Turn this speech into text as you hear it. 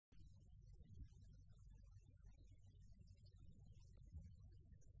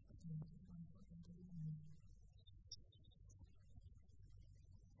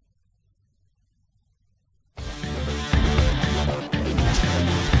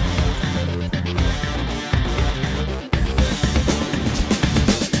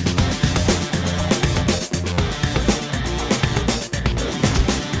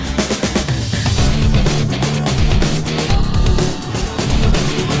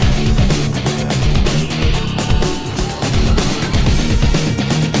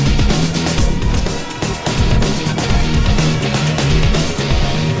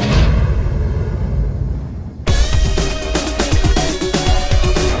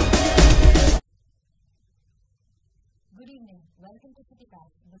Welcome to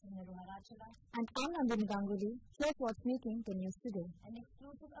CityCast. This is Nidhi C And I'm Nandini Ganguly. Here's what's making the news today. An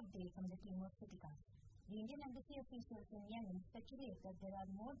exclusive update from the team of CityCast. The Indian Embassy officials in Yemen speculate that there are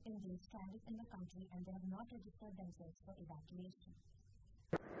more Indians stranded in the country and they have not registered themselves for evacuation.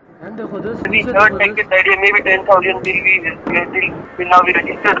 And the we third take it idea maybe 10,000 will now be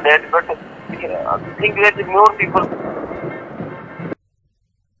registered there, but I think that more people.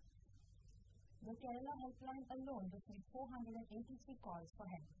 The Kerala helpline alone received 483 calls for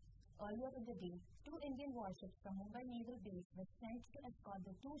help. Earlier in the day, 2 Indian warships from Mumbai Naval Base were sent to escort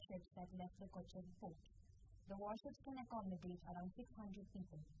the 2 ships that left the Cochin port. The warships can accommodate around 600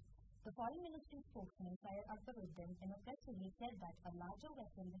 people. The Foreign Ministry spokesman Syed Akbaruddin in a press release said that a larger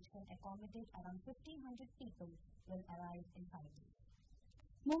vessel which can accommodate around 1,500 people will arrive in 5 days.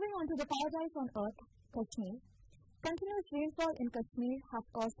 Moving on to the paradise on earth, Kashmir. Continuous rainfall in Kashmir has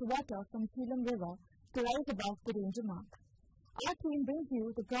caused water from Jhelum River to rise above the danger mark. Our team brings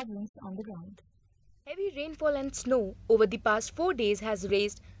you the problems on the ground. Heavy rainfall and snow over the past 4 days has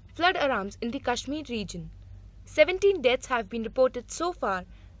raised flood alarms in the Kashmir region. 17 deaths have been reported so far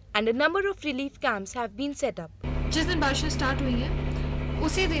and a number of relief camps have been set up. जिस दिन बारिशें start हुई हैं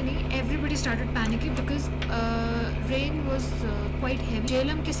उसी दिन ही everybody started panicking because rain was quite heavy.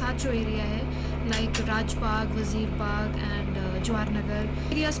 Jhelum के साथ जो एरिया है like राजबाग, वजीर बाग and जवाहर नगर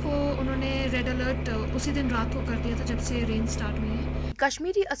एरियाज को उन्होंने रेड अलर्ट उसी दिन रात को कर दिया था जब से रेन स्टार्ट हुई है.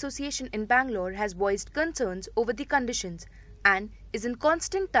 Kashmiri Association in Bangalore has voiced concerns over the conditions and is in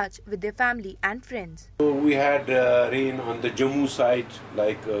constant touch with their family and friends. So we had rain on the Jammu side,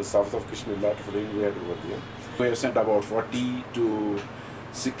 like south of Kashmir, a lot of rain we had over there. We have sent about 40 to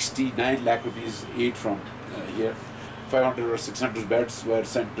 69 lakh rupees aid from here. 500 or 600 beds were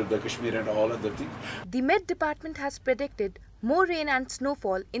sent to the Kashmir and all other things. The Met Department has predicted more rain and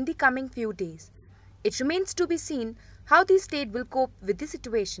snowfall in the coming few days. It remains to be seen how the state will cope with the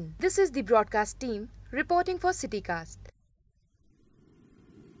situation. This is the broadcast team reporting for CityCast.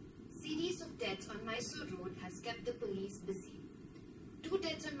 Series of deaths on Mysore Road has kept the police busy. 2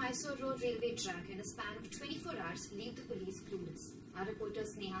 deaths on Mysore Road railway track in a span of 24 hours leave the police clueless. Our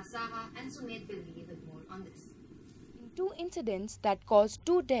reporters Nidhi C Sai and Bulletin with more on this. In 2 incidents that caused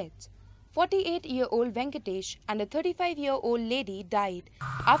 2 deaths, 48-year-old Venkatesh and a 35-year-old lady died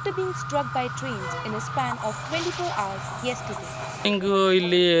after being struck by trains in a span of 24 hours yesterday.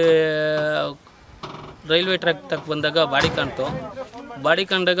 ಇಲ್ಲಿ railway track ತಕ್ಕ ಬಂದಾಗ body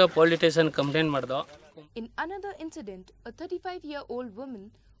ಕಂಡಾಗ police station complaint ಮಾಡ್ದೋ. In another incident, a 35-year-old woman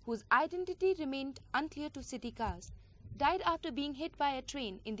whose identity remained unclear to CityCast died after being hit by a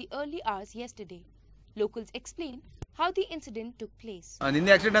train in the early hours yesterday. Locals explain how the incident took place.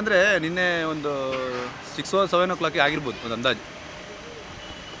 ನಿನ್ನೆ accident ಅಂದ್ರೆ ನಿನ್ನೆ ಒಂದು 6 or 7 o'clock ಆಗಿರಬಹುದು ಒಂದು ಅಂದಾಜು.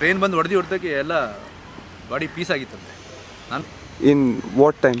 Train ಬಂದು ಹೊಡೆದಕ್ಕೆ ಎಲ್ಲ body piece ಆಗಿತ್ತಂತೆ. ನಾನು in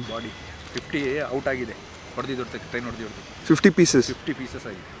what time body 50 out ಆಗಿದೆ ಹೊಡೆದಿದ್ದಕ್ಕೆ ಟ್ರೈನ್ ಹೊಡೆದಿದ್ದಕ್ಕೆ 50 pieces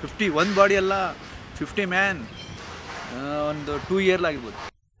ಆಗಿದೆ. 51 ಬಾಡಿ ಅಲ್ಲ 50 ಮ್ಯಾನ್ ಒಂದು 2 years ಆಗಿರಬಹುದು.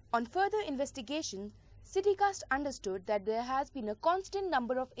 On further investigation, CityCast understood that there has been a constant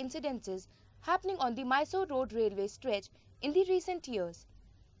number of incidences happening on the Mysore Road railway stretch in the recent years.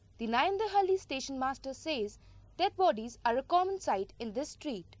 The Nayandahalli station master says dead bodies are a common sight in this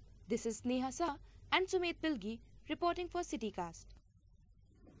street. This is Nidhi C Sai and Bulletin reporting for CityCast.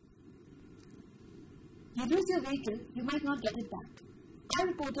 You lose your vehicle, you might not get it back. Our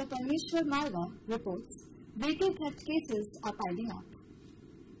reporter Parmeshwar Malwa reports vehicle theft cases are piling up.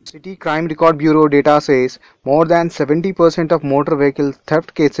 City Crime Record Bureau data says more than 70% of motor vehicle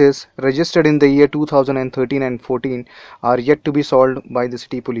theft cases registered in the year 2013 and 14 are yet to be solved by the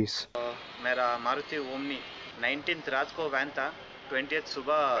city police. मेरा Maruti omni 19th रात को van था, 20th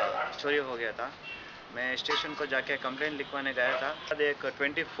सुबह चोरी हो गया था. मैं स्टेशन को जाके कंप्लेंट लिखवाने गया था. एक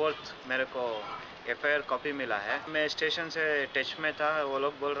 24th मेरे को FIR कॉपी मिला है. मैं स्टेशन से टच में था. वो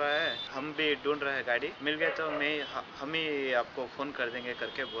लोग बोल रहा है हम भी ढूंढ रहे हैं, गाड़ी मिल गए तो हम ही आपको फ़ोन कर देंगे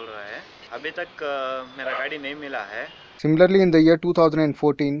करके बोल रहा है. अभी तक मेरा गाड़ी नहीं मिला है. Similarly, in the year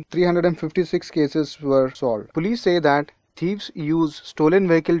 2014, 356 cases were solved. Police say that thieves use stolen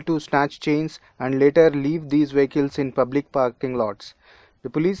vehicle to snatch chains and later leave these vehicles in public parking lots.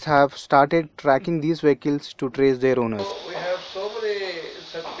 The police have started tracking these vehicles to trace their owners. We have so many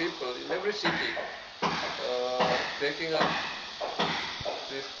such people in every city taking up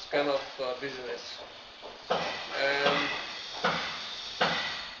this kind of business, and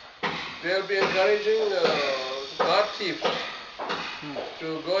they will be encouraging car thieves to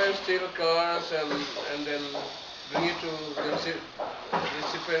go and steal cars and then bring it to the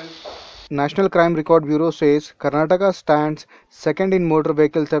recipients. National Crime Record Bureau says Karnataka stands second in motor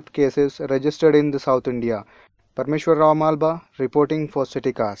vehicle theft cases registered in the South India. Parmeshwar Rao Malba reporting for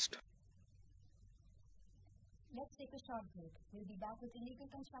CityCast. Let's take a short break. We'll be back with illegal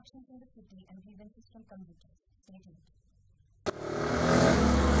constructions in the city and grievances from commuters. Stay tuned.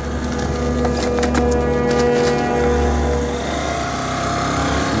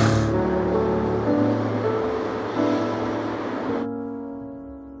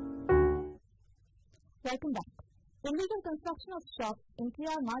 Welcome back. Illegal construction of shops in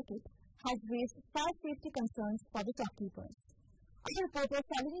Kedar market has raised fire safety concerns for the shopkeepers. Our reporter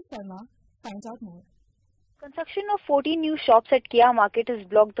Nidhi C Sai finds out more. Construction of 14 new shops at Kedar market has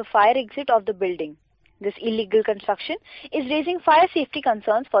blocked the fire exit of the building. This illegal construction is raising fire safety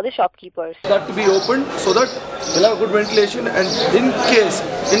concerns for the shopkeepers. That to be opened so that we'll have good ventilation, and in case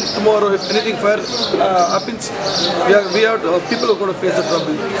in tomorrow if anything fire happens, we have people who are going to face the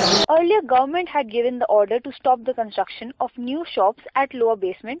trouble. Earlier, government had given the order to stop the construction of new shops at lower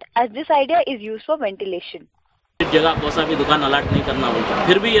basement, as this idea is used for ventilation. जगह कोसा भी दुकान allot नहीं करना बोलता,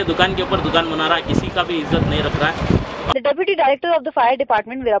 फिर भी ये दुकान के ऊपर दुकान बना रहा है, किसी का भी इज्जत नहीं रख रहा है. The Deputy Director of the Fire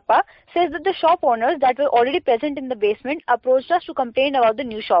Department, Virappa, says that the shop owners that were already present in the basement approached us to complain about the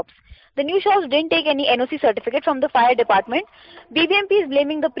new shops. The new shops didn't take any NOC certificate from the Fire Department. BBMP is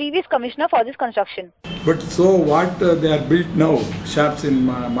blaming the previous commissioner for this construction. But so what they are built now, shops in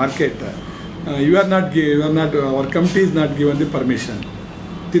market, our committee is not given the permission.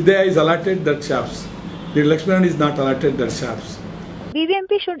 Tidya is allotted that shops. The Lakshman is not allotted that shops.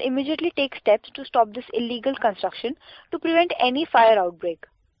 BBMP should immediately take steps to stop this illegal construction to prevent any fire outbreak.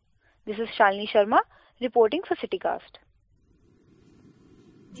 This is Shalini Sharma reporting for CityCast.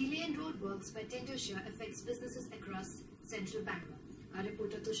 Delay in road works by tender share affects businesses across central Bangalore. Our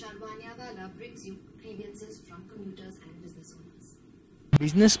reporter Tushar Wanyawala brings you grievances from commuters and business owners.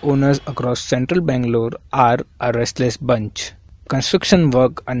 Business owners across central Bangalore are a restless bunch. Construction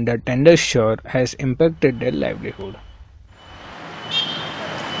work under tender share has impacted their livelihood.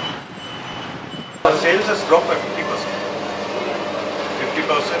 The sales has dropped by 50%,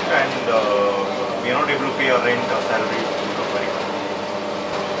 and we are not able to pay our rent, our salary, very much.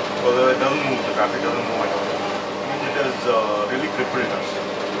 So it doesn't move, the traffic doesn't move at all. It has really crippled us.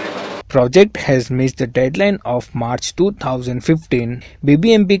 Project has missed the deadline of March 2015.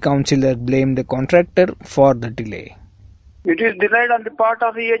 BBMP councillor blamed the contractor for the delay. It is delayed on the part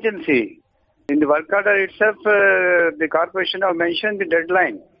of the agency. In the work order itself, the corporation have mentioned the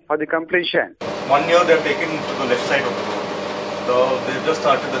deadline for the completion. 1 year they have taken to the left side of the road. They have just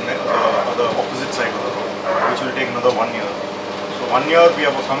started the opposite side of the road, which will take another 1 year. So 1 year we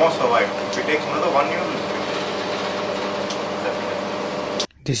have somehow survived. If it takes another 1 year, we will finish.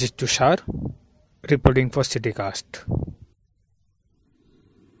 This is Tushar reporting for CityCast.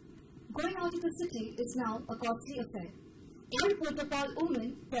 Going out of the city is now a costly affair. Our reporter Paul Oman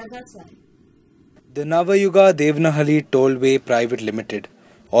tells us why. The Navayuga Devnahalli Tollway Private Limited,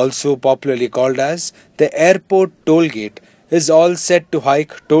 also popularly called as the Airport Tollgate, is all set to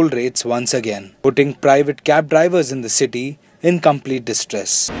hike toll rates once again, putting private cab drivers in the city in complete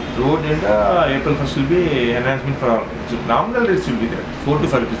distress. Road and April 1st will be enhancement for all. Nominal rates will be there, 4 to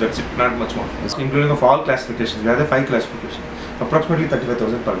 5 rupees, that's it, not much more. It's including of all classifications, we have 5 classifications, approximately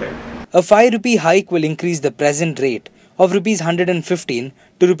 35,000 per day. A 5 rupee hike will increase the present rate of Rs 115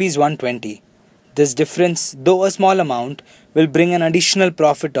 to Rs 120. This difference, though a small amount, will bring an additional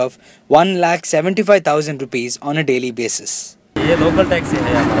profit of 1,75,000 rupees on a daily basis. ये local taxi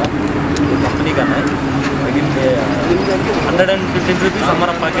है हमारा, company का है, लेकिन 115 rupees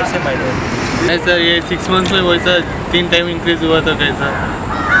हमारा pocket से mileage है sir. ये 6 months में वैसा 3 टाइम इंक्रीज हुआ था कैसा,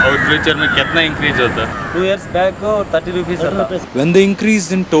 और फ्यूचर में कितना इंक्रीज होता. 2 years back 30 rupees था. When the increase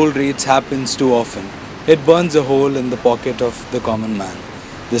in toll rates happens too often, it burns a hole in the pocket of the common man.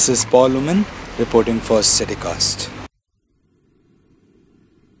 This is Paul Uman reporting for CityCast.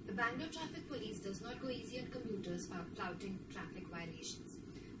 The Bangalore Traffic Police does not go easy on commuters for flouting traffic violations.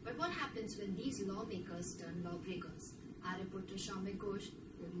 But what happens when these lawmakers turn lawbreakers? Our reporter Shamik Ghosh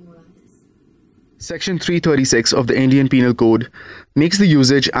will more on this. Section 336 of the Indian Penal Code makes the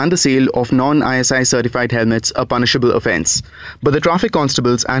usage and the sale of non-ISI certified helmets a punishable offence. But the traffic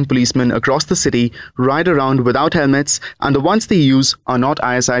constables and policemen across the city ride around without helmets, and the ones they use are not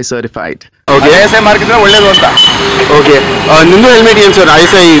ISI certified. Okay. ISI market is ಒಳ್ಳೆದು ಅಂತ. Okay. ನಿಮ್ಮದು helmet ಏನು sir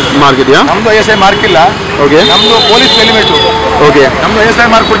ISI mark ಇದೆಯಾ? ನಮ್ಮದು ISI mark ಇಲ್ಲ. Okay. ನಮ್ಮದು police helmet. Okay. ನಮ್ಮದು ISI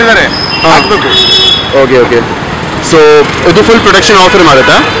mark ಕೊಟ್ಟಿದ್ದಾರೆ. ಹಾಕಬೇಕು. Okay, okay. So ಇದು full protection offer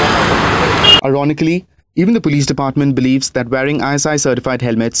ಮಾಡುತ್ತಾ? Ironically, even the police department believes that wearing ISI certified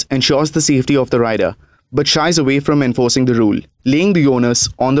helmets ensures the safety of the rider, but shies away from enforcing the rule, laying the onus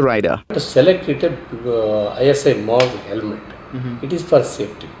on the rider. To select it ISI marked helmet, it is for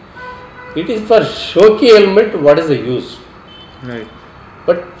safety. It is for showy element. What is the use? Right.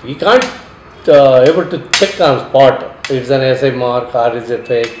 But we can't able to check on spot. It's an SI mark or is it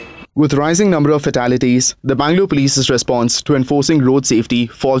fake. With rising number of fatalities, the Bangalore Police's response to enforcing road safety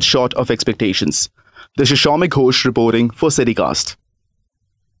falls short of expectations. This is Shamik Ghosh reporting for CityCast.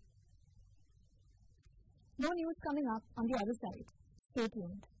 More news coming up on the other side. Stay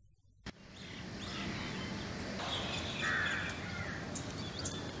tuned.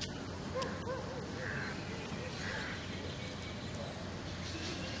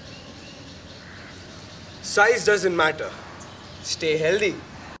 Size doesn't matter. Stay healthy.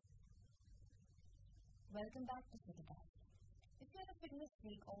 Welcome back to CityCast. If you're a fitness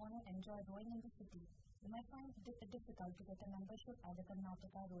freak or want to enjoy rowing in the city, you might find it difficult to get a membership at the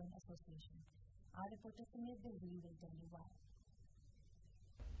Karnataka Rowing Association. Our reporter Nidhi will tell you why.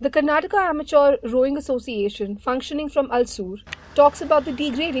 The Karnataka Amateur Rowing Association, functioning from Alsur, talks about the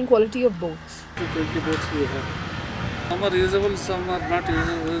degrading quality of boats. 20 boats we have. Some are usable, some are not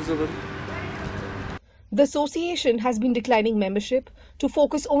usable. The association has been declining membership to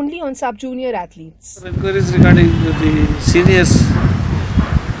focus only on sub-junior athletes. Inquiries regarding the seniors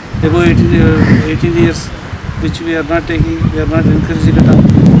above 18 years, which we are not taking, we are not encouraging at all.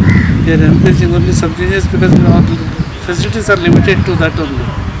 We are encouraging only sub-juniors because our facilities are limited to that only.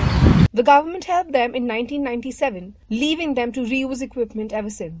 The government helped them in 1997, leaving them to reuse equipment ever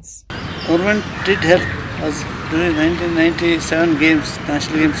since. Government did help us during 1997 games,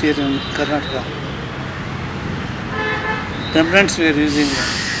 national games here in Karnataka. Templates we are using,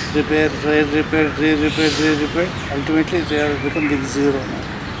 repair. Ultimately, they are becoming zero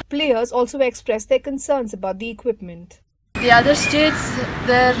now. Players also expressed their concerns about the equipment. The other states,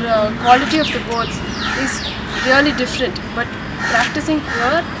 their quality of the boats is really different. But practicing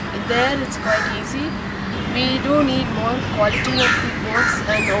here, there it's quite easy. We do need more quality of the boats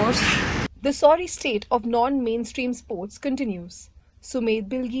and oars. The sorry state of non-mainstream sports continues. Sumed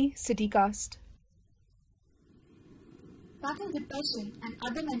Bilgi, CityCast. Tackle depression and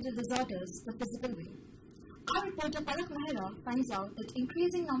other mental disorders the physical way. Our reporter Palak Mehra finds out that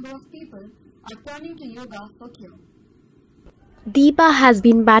increasing number of people are turning to yoga for cure. Deepa has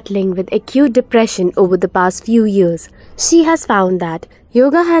been battling with acute depression over the past few years. She has found that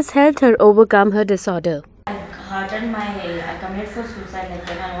yoga has helped her overcome her disorder. I committed for suicide, like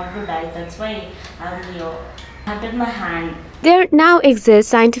that I want to die. That's why I hurted my hand. There now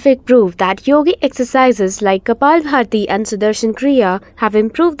exists scientific proof that yogic exercises like Kapalbhati and Sudarshan Kriya have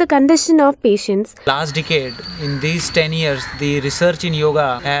improved the condition of patients. Last decade, in these 10 years, the research in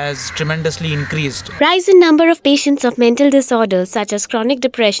yoga has tremendously increased. Rise in number of patients of mental disorders such as chronic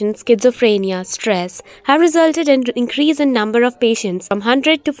depression, schizophrenia, stress have resulted in increase in number of patients from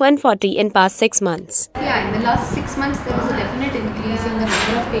 100 to 140 in past 6 months. Yeah, in the last 6 months, there is a definite increase in the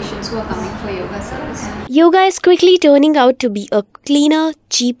number of patients who are coming for yoga service. Yoga is quickly turning out to be a cleaner,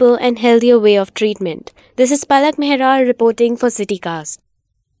 cheaper and healthier way of treatment. This is Palak Mehra reporting for CityCast.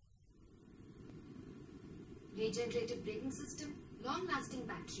 Regenerative braking system, long-lasting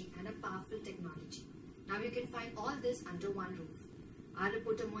battery and a powerful technology. Now you can find all this under one roof. Our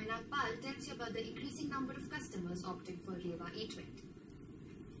reporter Moinak Pal tells you about the increasing number of customers opting for Reva E20.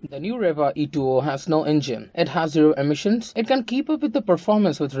 The new Reva E2O has no engine. It has zero emissions. It can keep up with the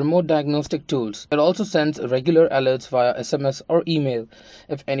performance with remote diagnostic tools. It also sends regular alerts via SMS or email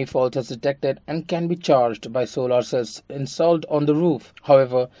if any fault is detected and can be charged by solar cells installed on the roof.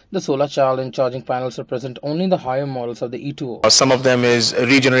 However, the solar cell and charging panels are present only in the higher models of the E2O. Some of them is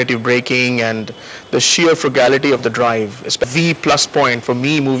regenerative braking and the sheer frugality of the drive. The plus point for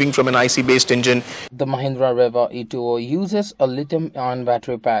me moving from an IC based engine. The Mahindra Reva E2O uses a lithium-ion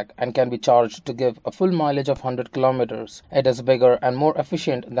battery pack and can be charged to give a full mileage of 100 kilometers. It is bigger and more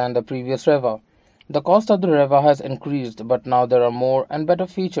efficient than the previous Reva. The cost of the Reva has increased, but now there are more and better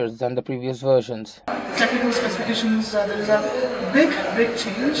features than the previous versions. Technical specifications, there is a big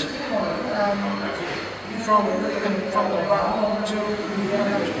change from the Reva to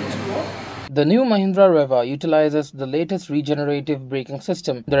E2O. The new Mahindra Reva utilizes the latest regenerative braking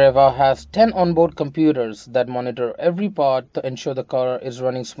system. The Reva has 10 onboard computers that monitor every part to ensure the car is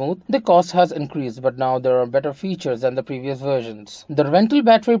running smooth. The cost has increased, but now there are better features than the previous versions. The rental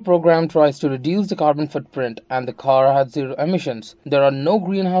battery program tries to reduce the carbon footprint and the car has zero emissions. There are no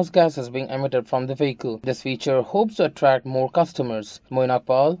greenhouse gases being emitted from the vehicle. This feature hopes to attract more customers. Moinak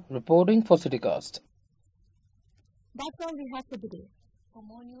Pal reporting for CityCast. That's all we have for today. For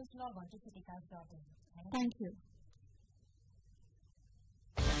more news, log on to citycast.in. Thank you.